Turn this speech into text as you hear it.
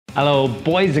Hello,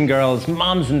 boys and girls,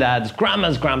 moms and dads,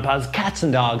 grandmas, grandpas, cats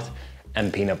and dogs,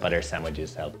 and peanut butter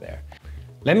sandwiches out there.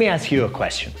 Let me ask you a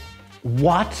question.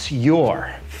 What's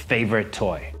your favorite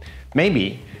toy?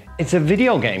 Maybe it's a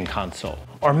video game console,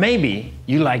 or maybe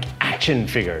you like action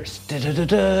figures.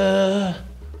 Da-da-da-da.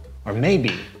 Or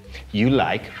maybe you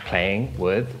like playing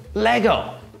with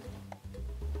Lego.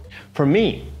 For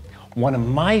me, one of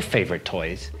my favorite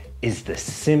toys is the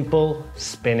simple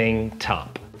spinning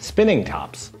top. Spinning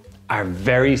tops are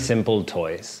very simple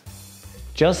toys.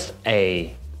 Just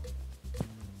a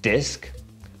disc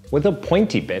with a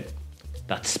pointy bit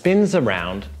that spins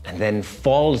around and then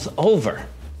falls over,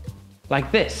 like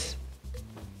this.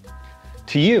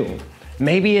 To you,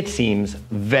 maybe it seems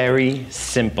very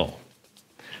simple,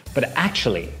 but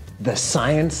actually, the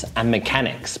science and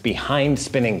mechanics behind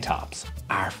spinning tops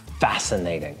are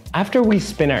fascinating. After we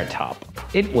spin our top,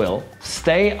 it will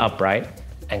stay upright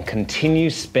and continue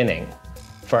spinning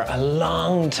for a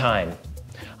long time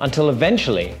until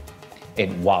eventually it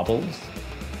wobbles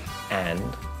and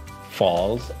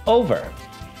falls over.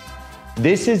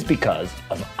 This is because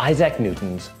of Isaac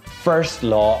Newton's first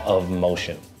law of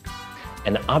motion.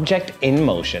 An object in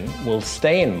motion will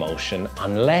stay in motion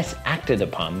unless acted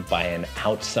upon by an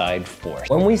outside force.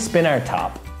 When we spin our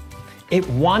top, it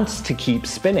wants to keep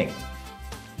spinning.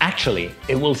 Actually,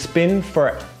 it will spin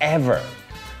forever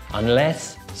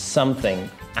unless something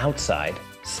outside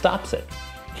stops it.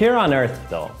 Here on Earth,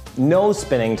 though, no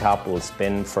spinning top will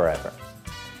spin forever.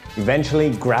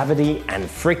 Eventually, gravity and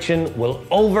friction will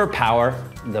overpower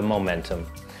the momentum,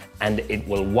 and it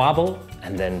will wobble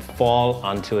and then fall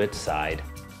onto its side,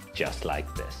 just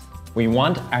like this. We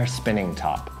want our spinning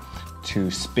top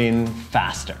to spin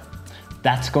faster.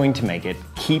 That's going to make it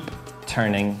keep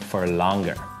turning for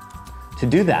longer. To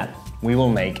do that, we will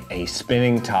make a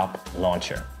spinning top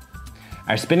launcher.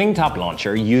 Our spinning top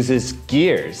launcher uses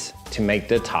gears to make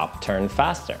the top turn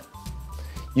faster.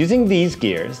 Using these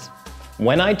gears,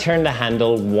 when I turn the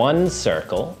handle one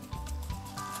circle,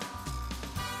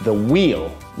 the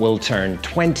wheel will turn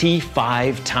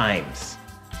 25 times.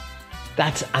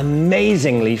 That's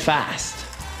amazingly fast.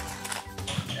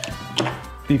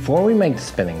 Before we make the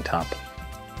spinning top,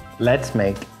 let's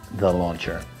make the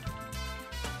launcher.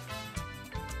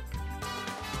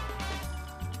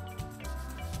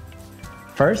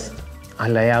 First, I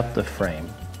lay out the frame.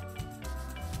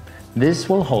 This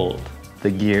will hold the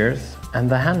gears and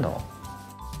the handle.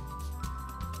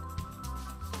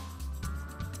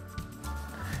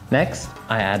 Next,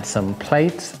 I add some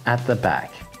plates at the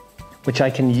back, which I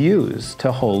can use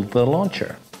to hold the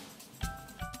launcher.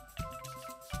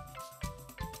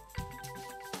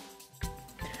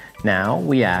 Now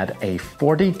we add a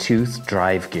 40-tooth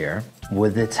drive gear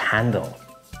with its handle.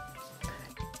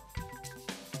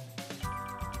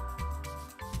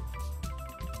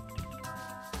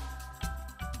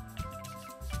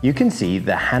 You can see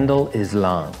the handle is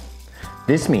long.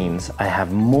 This means I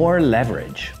have more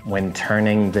leverage when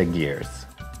turning the gears.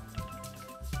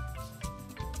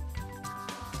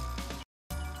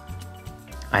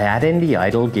 I add in the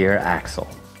idle gear axle.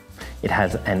 It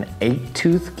has an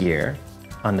 8-tooth gear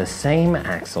on the same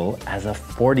axle as a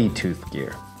 40-tooth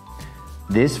gear.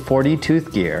 This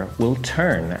 40-tooth gear will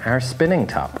turn our spinning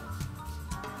top.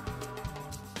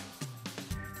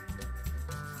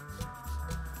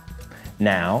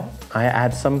 Now I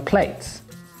add some plates.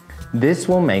 This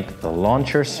will make the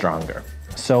launcher stronger,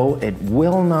 so it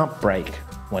will not break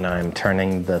when I'm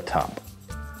turning the top.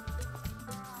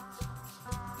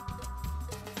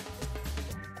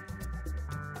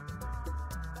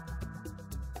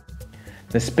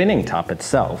 The spinning top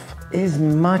itself is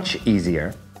much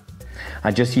easier.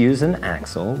 I just use an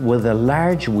axle with a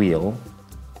large wheel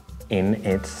in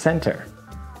its center.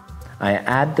 I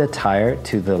add the tire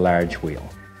to the large wheel.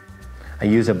 I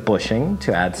use a bushing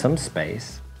to add some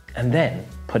space, and then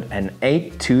put an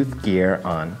 8-tooth gear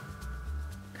on.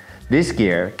 This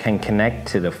gear can connect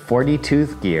to the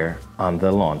 40-tooth gear on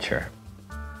the launcher.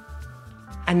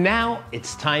 And now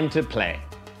it's time to play.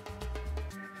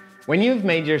 When you've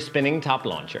made your spinning top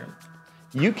launcher,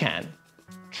 you can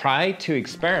try to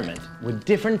experiment with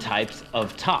different types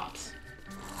of tops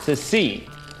to see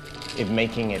if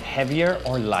making it heavier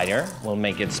or lighter will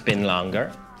make it spin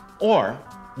longer, or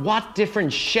what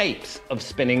different shapes of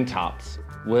spinning tops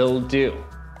will do.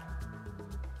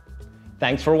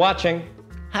 Thanks for watching.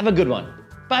 Have a good one.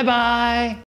 Bye-bye.